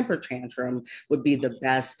that a temper tantrum would be the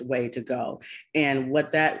best way to go. And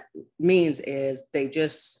what that means is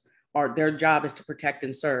their job is to protect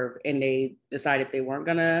and serve. And they decided they weren't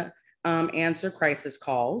gonna answer crisis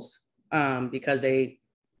calls because they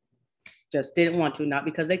just didn't want to, not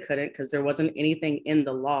because they couldn't, because there wasn't anything in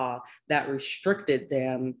the law that restricted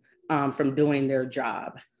them from doing their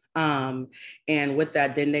job. And with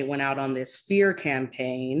that, then they went out on this fear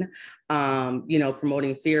campaign,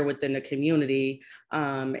 promoting fear within the community.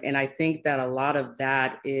 And I think that a lot of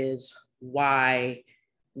that is why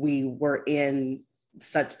we were in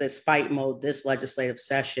such this fight mode this legislative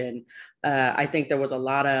session. I think there was a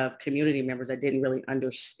lot of community members that didn't really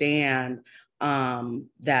understand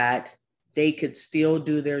that they could still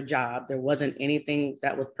do their job. There wasn't anything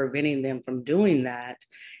that was preventing them from doing that.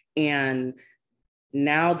 And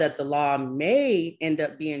now that the law may end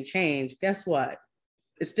up being changed, guess what?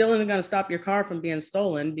 It's still isn't going to stop your car from being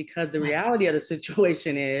stolen, because the reality of the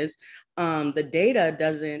situation is the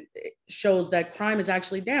data shows that crime is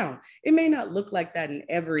actually down. It may not look like that in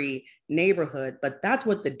every neighborhood, but that's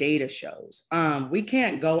what the data shows. We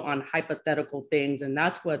can't go on hypothetical things, and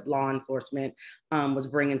that's what law enforcement was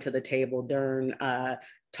bringing to the table during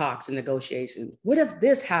talks and negotiations. What if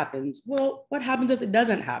this happens? Well, what happens if it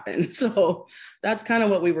doesn't happen? So that's kind of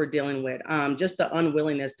what we were dealing with, just the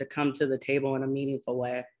unwillingness to come to the table in a meaningful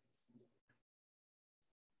way.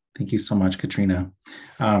 Thank you so much, Katrina.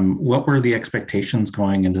 What were the expectations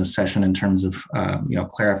going into the session in terms of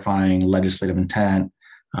clarifying legislative intent?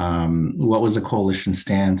 What was the coalition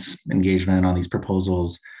stance, engagement on these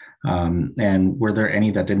proposals? And were there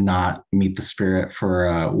any that did not meet the spirit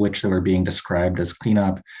for which they were being described as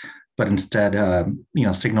cleanup, but instead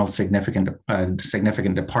signaled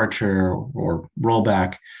significant departure or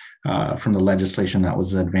rollback from the legislation that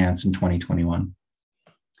was advanced in 2021?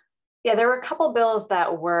 Yeah, there were a couple bills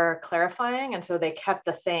that were clarifying, and so they kept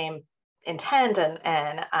the same intent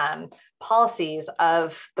and policies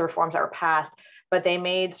of the reforms that were passed, but they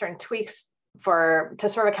made certain tweaks to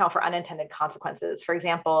sort of account for unintended consequences. For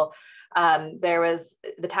example, there was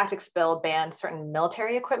the tactics bill banned certain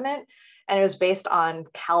military equipment, and it was based on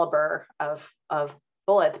caliber of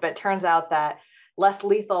bullets, but it turns out that less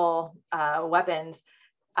lethal weapons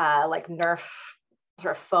like Nerf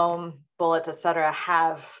sort of foam bullets, et cetera,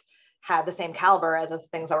 have the same caliber as the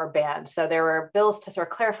things that were banned. So there were bills to sort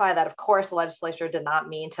of clarify that, of course, the legislature did not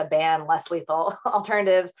mean to ban less lethal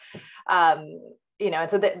alternatives. And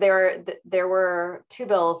so there were two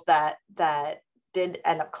bills that did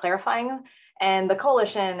end up clarifying, and the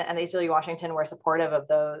coalition and the ACLU Washington were supportive of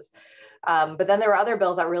those. But then there were other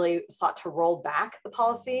bills that really sought to roll back the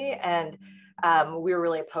policy, and we were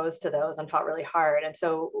really opposed to those and fought really hard. And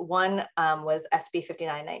so one was SB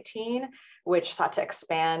 5919, which sought to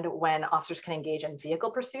expand when officers can engage in vehicle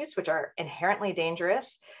pursuits, which are inherently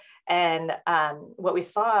dangerous. And what we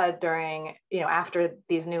saw during, after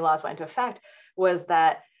these new laws went into effect was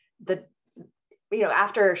that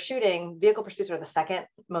after shooting, vehicle pursuits are the second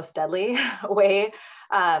most deadly way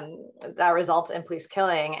that results in police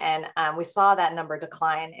killing. And we saw that number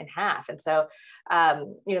decline in half. And so,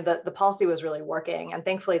 the policy was really working, and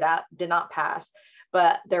thankfully that did not pass.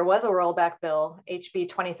 But there was a rollback bill, HB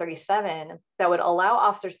 2037, that would allow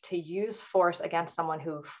officers to use force against someone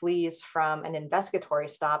who flees from an investigatory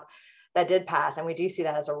stop. That did pass. And we do see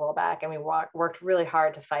that as a rollback. And we worked really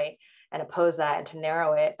hard to fight and oppose that and to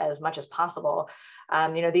narrow it as much as possible.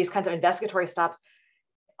 These kinds of investigatory stops,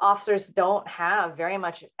 officers don't have very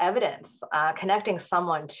much evidence connecting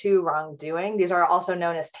someone to wrongdoing. These are also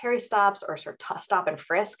known as Terry stops or sort of stop and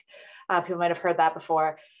frisk. People might have heard that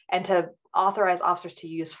before. And to authorize officers to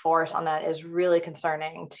use force on that is really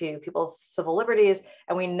concerning to people's civil liberties.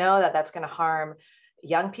 And we know that that's going to harm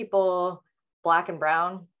young people, Black and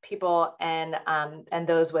Brown people, and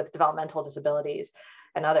those with developmental disabilities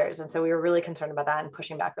and others. And so we were really concerned about that and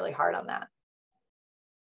pushing back really hard on that.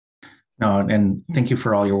 No, and thank you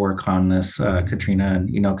for all your work on this, Katrina and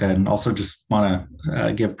Enoka, and also just want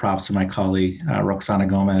to give props to my colleague, Roxana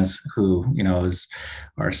Gomez, who, is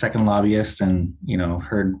our second lobbyist and,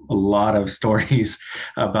 heard a lot of stories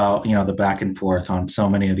about, the back and forth on so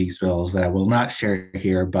many of these bills that I will not share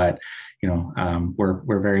here, but,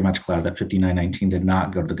 we're very much glad that 5919 did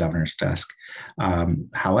not go to the governor's desk.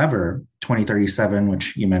 However, 2037,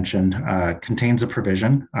 which you mentioned, contains a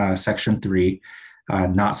provision, Section 3,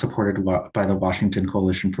 not supported by the Washington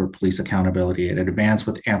Coalition for Police Accountability. It advanced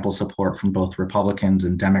with ample support from both Republicans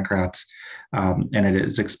and Democrats, and it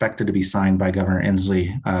is expected to be signed by Governor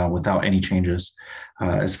Inslee without any changes,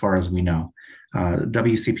 as far as we know.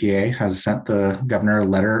 WCPA has sent the governor a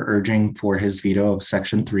letter urging for his veto of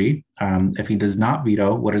Section 3. If he does not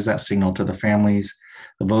veto, what does that signal to the families,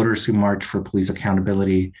 the voters who march for police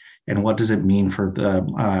accountability, and what does it mean for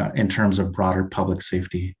in terms of broader public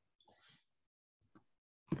safety?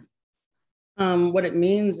 What it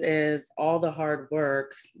means is all the hard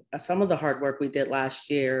work, some of the hard work we did last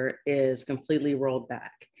year is completely rolled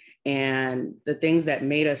back. And the things that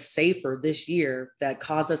made us safer this year that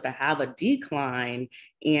caused us to have a decline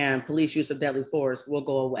in police use of deadly force will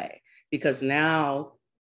go away, because now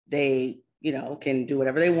they, can do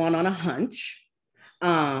whatever they want on a hunch,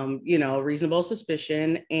 reasonable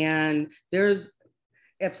suspicion. And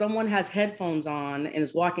if someone has headphones on and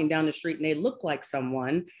is walking down the street and they look like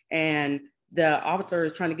someone, and the officer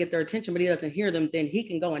is trying to get their attention, but he doesn't hear them, then he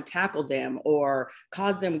can go and tackle them or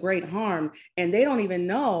cause them great harm. And they don't even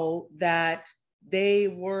know that they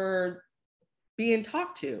were being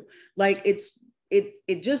talked to. Like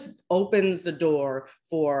it just opens the door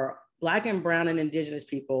for Black and brown and indigenous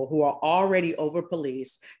people who are already over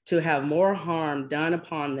policed to have more harm done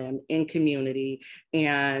upon them in community.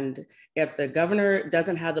 And if the governor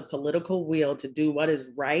doesn't have the political will to do what is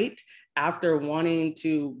right after wanting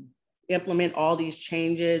to implement all these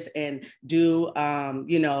changes and do,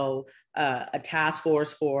 a task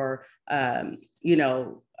force for,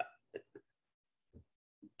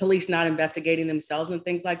 police not investigating themselves and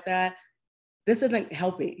things like that, this isn't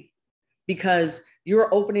helping, because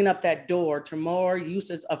you're opening up that door to more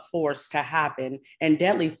uses of force to happen and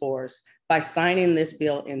deadly force by signing this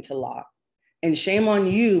bill into law. And shame on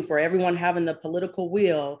you for everyone having the political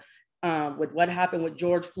will with what happened with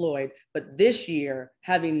George Floyd, but this year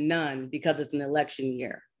having none because it's an election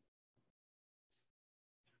year.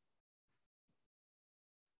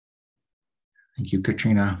 Thank you,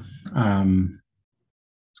 Katrina.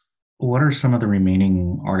 What are some of the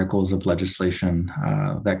remaining articles of legislation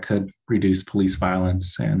that could reduce police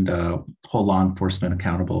violence and hold law enforcement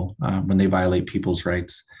accountable when they violate people's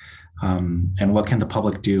rights? And what can the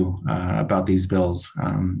public do about these bills,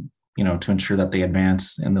 to ensure that they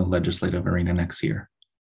advance in the legislative arena next year?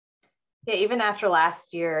 Yeah, even after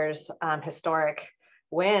last year's historic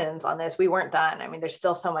wins on this, we weren't done. I mean, there's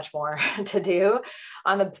still so much more to do.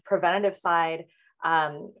 On the preventative side,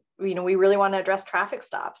 we really want to address traffic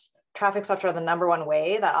stops. Traffic stops are the number one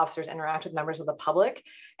way that officers interact with members of the public,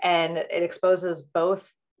 and it exposes both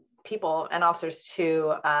people and officers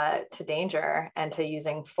to danger and to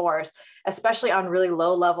using force, especially on really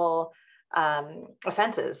low level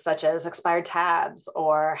offenses such as expired tabs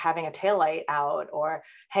or having a taillight out or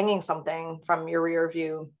hanging something from your rear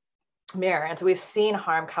view mirror. And so we've seen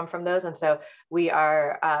harm come from those. And so we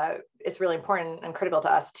are, it's really important and critical to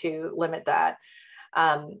us to limit that.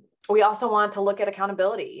 We also want to look at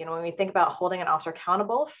accountability. When we think about holding an officer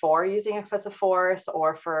accountable for using excessive force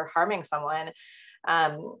or for harming someone,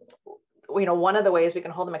 one of the ways we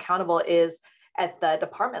can hold them accountable is at the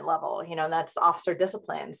department level, and that's officer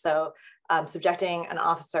discipline. So subjecting an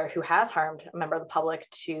officer who has harmed a member of the public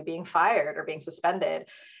to being fired or being suspended.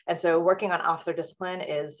 And so working on officer discipline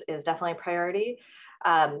is definitely a priority,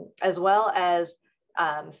 as well as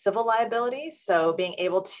civil liability. So being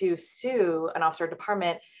able to sue an officer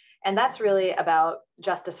department, and that's really about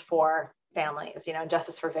justice for families,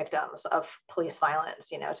 justice for victims of police violence,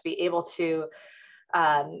 to be able to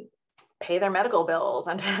pay their medical bills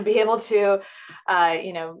and to be able to,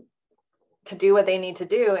 to do what they need to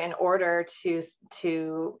do in order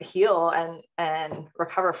to heal and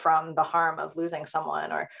recover from the harm of losing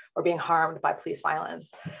someone or being harmed by police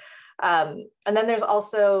violence. And then there's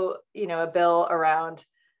also, a bill around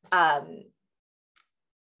in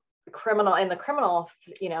the criminal,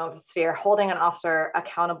 sphere, holding an officer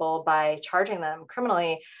accountable by charging them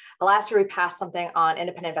criminally. Last year, we passed something on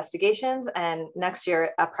independent investigations, and next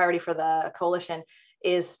year, a priority for the coalition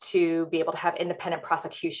is to be able to have independent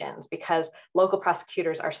prosecutions, because local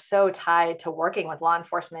prosecutors are so tied to working with law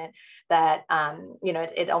enforcement that,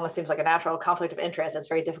 it almost seems like a natural conflict of interest. It's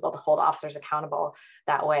very difficult to hold officers accountable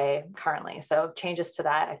that way currently. So changes to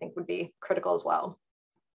that, I think, would be critical as well.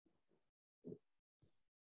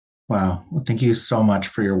 Wow. Well, thank you so much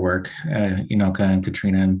for your work, Enoka and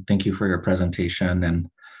Katrina, and thank you for your presentation. And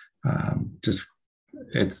I'm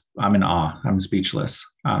in awe. I'm speechless.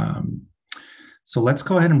 So let's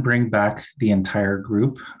go ahead and bring back the entire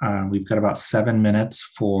group. We've got about 7 minutes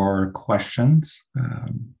for questions.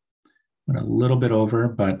 Went a little bit over,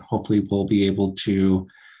 but hopefully we'll be able to,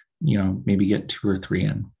 maybe get 2 or 3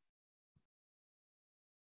 in.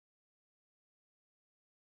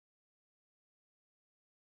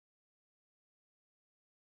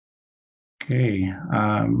 Okay,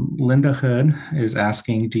 Linda Hood is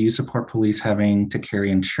asking, do you support police having to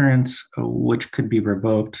carry insurance, which could be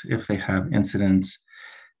revoked if they have incidents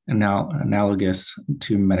analogous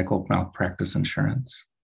to medical malpractice insurance?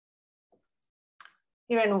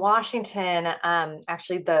 In Washington,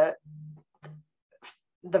 actually the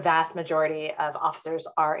vast majority of officers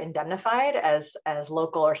are indemnified as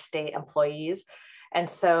local or state employees. And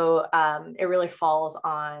so it really falls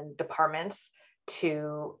on departments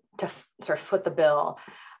to sort of foot the bill.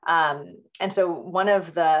 And so one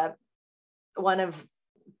of the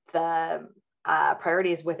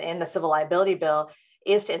priorities within the civil liability bill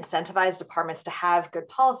is to incentivize departments to have good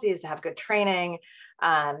policies, to have good training,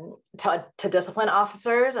 to discipline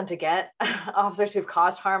officers and to get officers who've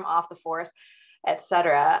caused harm off the force, et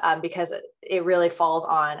cetera, because it really falls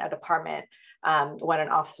on a department when an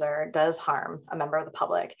officer does harm a member of the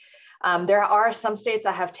public. There are some states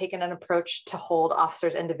that have taken an approach to hold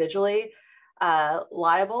officers individually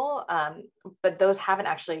liable, but those haven't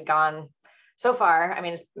actually gone so far, I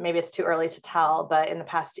mean, maybe it's too early to tell, but in the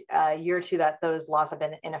past year or two that those laws have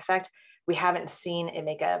been in effect, we haven't seen it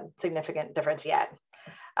make a significant difference yet,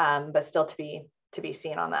 but still to be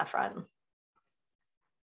seen on that front.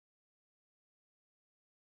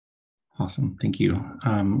 Awesome, thank you.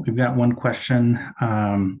 We've got one question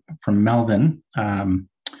from Melvin.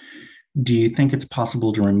 Do you think it's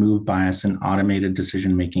possible to remove bias in automated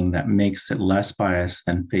decision-making that makes it less biased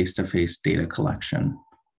than face-to-face data collection?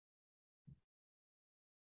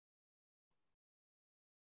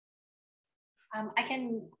 I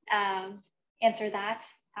can answer that.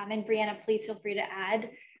 And Brianna, please feel free to add.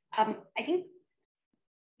 I think,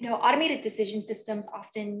 automated decision systems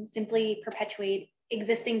often simply perpetuate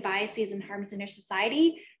existing biases and harms in our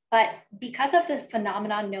society. But because of the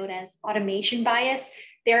phenomenon known as automation bias,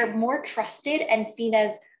 they're more trusted and seen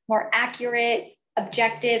as more accurate,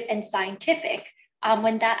 objective, and scientific,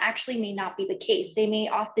 when that actually may not be the case. They may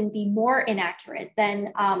often be more inaccurate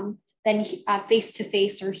than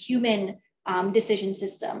face-to-face or human decision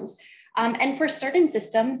systems. And for certain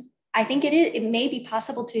systems, I think it may be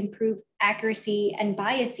possible to improve accuracy and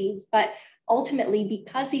biases, but ultimately,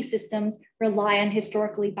 because these systems rely on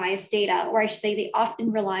historically biased data, or I should say they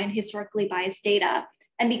often rely on historically biased data,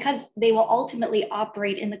 and because they will ultimately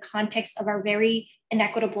operate in the context of our very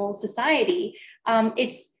inequitable society, I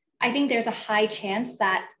think there's a high chance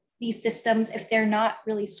that these systems, if they're not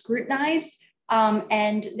really scrutinized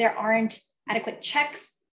and there aren't adequate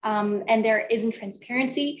checks and there isn't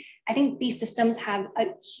transparency, I think these systems have a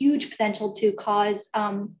huge potential to cause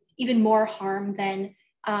even more harm than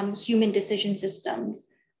human decision systems,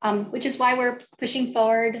 which is why we're pushing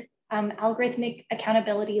forward algorithmic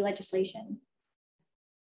accountability legislation.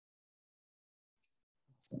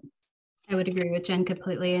 I would agree with Jen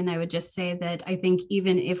completely. And I would just say that I think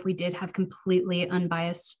even if we did have completely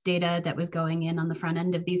unbiased data that was going in on the front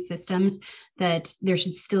end of these systems, that there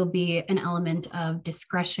should still be an element of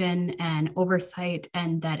discretion and oversight,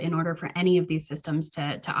 and that in order for any of these systems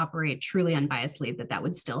to operate truly unbiasedly, that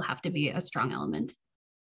would still have to be a strong element.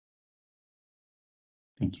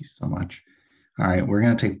 Thank you so much. All right, we're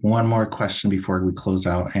going to take one more question before we close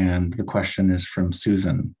out. And the question is from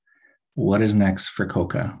Susan. What is next for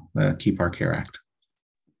COCA, the Keep Our Care Act?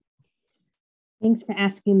 Thanks for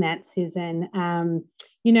asking that, Susan.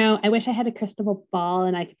 I wish I had a crystal ball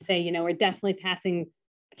and I could say, we're definitely passing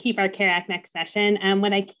Keep Our Care Act next session.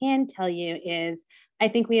 What I can tell you is I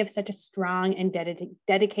think we have such a strong and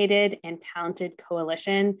dedicated and talented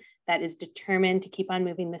coalition that is determined to keep on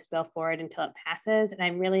moving this bill forward until it passes. And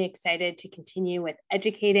I'm really excited to continue with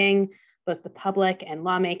educating both the public and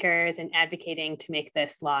lawmakers and advocating to make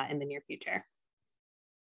this law in the near future.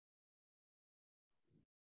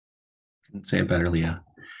 Couldn't say it better, Leah.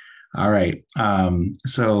 All right,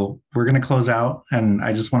 so we're going to close out, and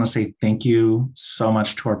I just want to say thank you so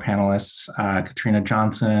much to our panelists, Katrina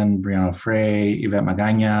Johnson, Brianna Frey, Yvette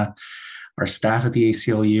Magana, our staff at the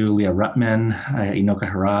ACLU, Leah Ruttman, Inoka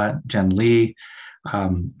Herat, Jen Lee.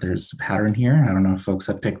 There's a pattern here. I don't know if folks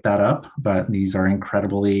have picked that up, but these are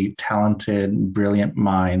incredibly talented, brilliant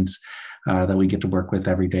minds that we get to work with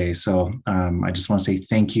every day. So I just want to say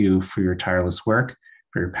thank you for your tireless work,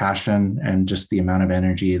 for your passion, and just the amount of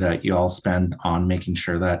energy that you all spend on making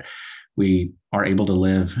sure that we are able to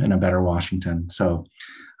live in a better Washington. So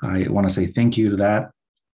I want to say thank you to that.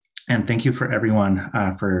 And thank you for everyone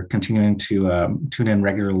for continuing to tune in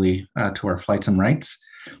regularly to our Flights and Rights.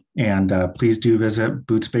 And please do visit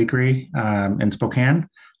Boots Bakery in Spokane,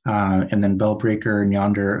 and then Bellbreaker and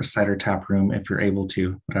Yonder Cider Tap Room if you're able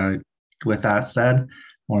to. With that said, I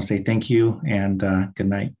want to say thank you and good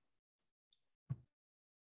night.